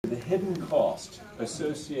hidden cost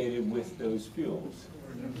associated with those fuels.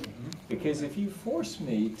 Because if you force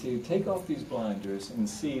me to take off these blinders and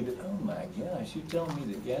see that, oh my gosh, you're telling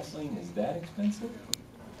me that gasoline is that expensive?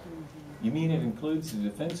 You mean it includes the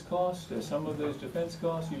defense costs, or some of those defense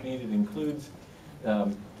costs? You mean it includes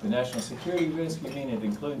the national security risk? You mean it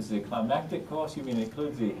includes the climactic cost? You mean it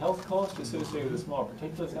includes the health cost associated with small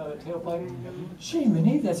particulates out of the tailpipe? Gee,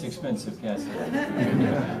 Minnie, that's expensive gasoline.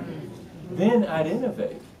 Then I'd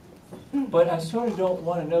innovate. But I sort of don't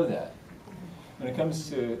want to know that. When it comes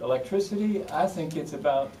to electricity, I think it's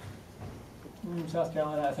about, South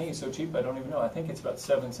Carolina, I think it's so cheap I don't even know. I think it's about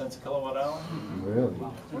 7 cents a kilowatt hour. Really?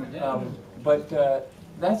 But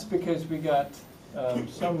that's because we got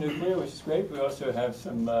some nuclear, which is great. We also have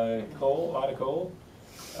some coal, a lot of coal.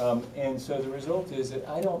 And so the result is that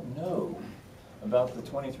I don't know about the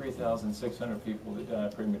 23,600 people that die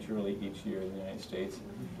prematurely each year in the United States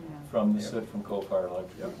from the soot from coal-fired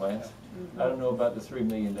electric plants. I don't know about the 3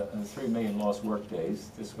 million lost work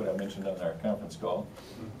days. This is what I mentioned on our conference call.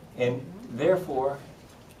 And therefore,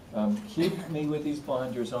 keep me with these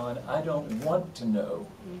blinders on. I don't want to know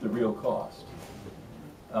the real cost.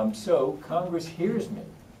 So Congress hears me,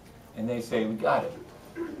 and they say, we got it.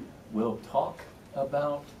 We'll talk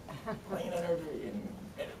about clean energy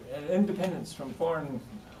and independence from foreign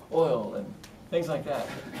oil and things like that.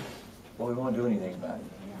 Well, we won't do anything about it.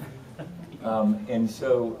 And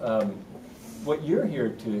so what you're here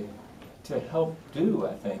to help do,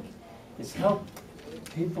 I think, is help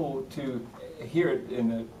people to hear it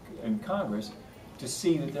in Congress, to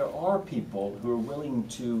see that there are people who are willing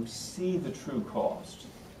to see the true cost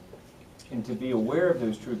and to be aware of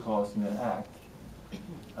those true costs and then act.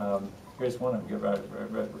 Here's one of them, get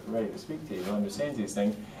ready to speak to you, who understands these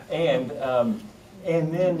things. And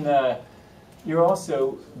then you're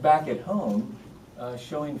also back at home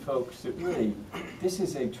showing folks that really this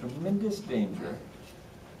is a tremendous danger,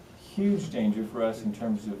 huge danger for us in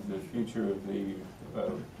terms of the future of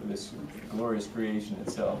this glorious creation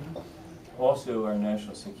itself. Also our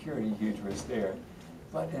national security, huge risk there,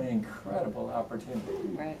 but an incredible opportunity.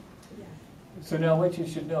 Right. So now what you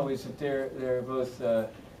should know is that there are both,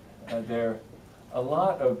 there are a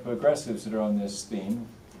lot of progressives that are on this theme,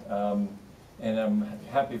 and I'm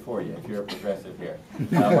happy for you if you're a progressive here.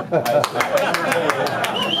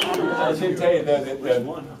 I should tell you though that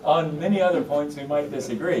on many other points we might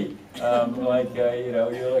disagree. Like, you know,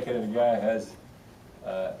 you're looking at a guy who has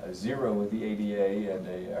a 0 with the ADA, and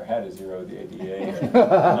or had a 0 with the ADA,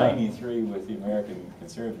 93 with the American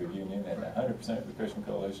Conservative Union, and 100% with the Christian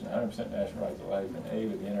Coalition, 100% National Right to Life, and A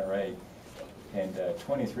with the NRA, and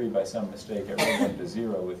 23 by some mistake. I wrote down to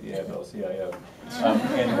 0 with the AFL-CIO.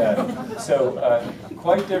 So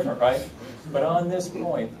quite different, right? But on this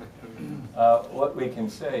point, what we can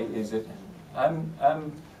say is that I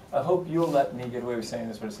hope you'll let me get away with saying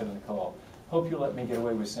this, what I said in the call. Hope you'll let me get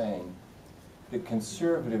away with saying that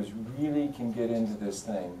conservatives really can get into this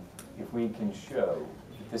thing if we can show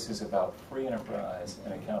that this is about free enterprise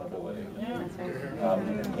and accountability.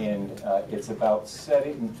 And it's about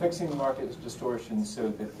setting and fixing the market distortions so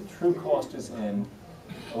that the true cost is in,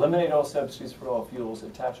 eliminate all subsidies for all fuels,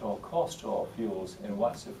 attach all costs to all fuels, and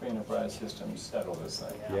watch the free enterprise system settle this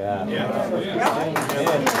thing. Yeah. Yeah.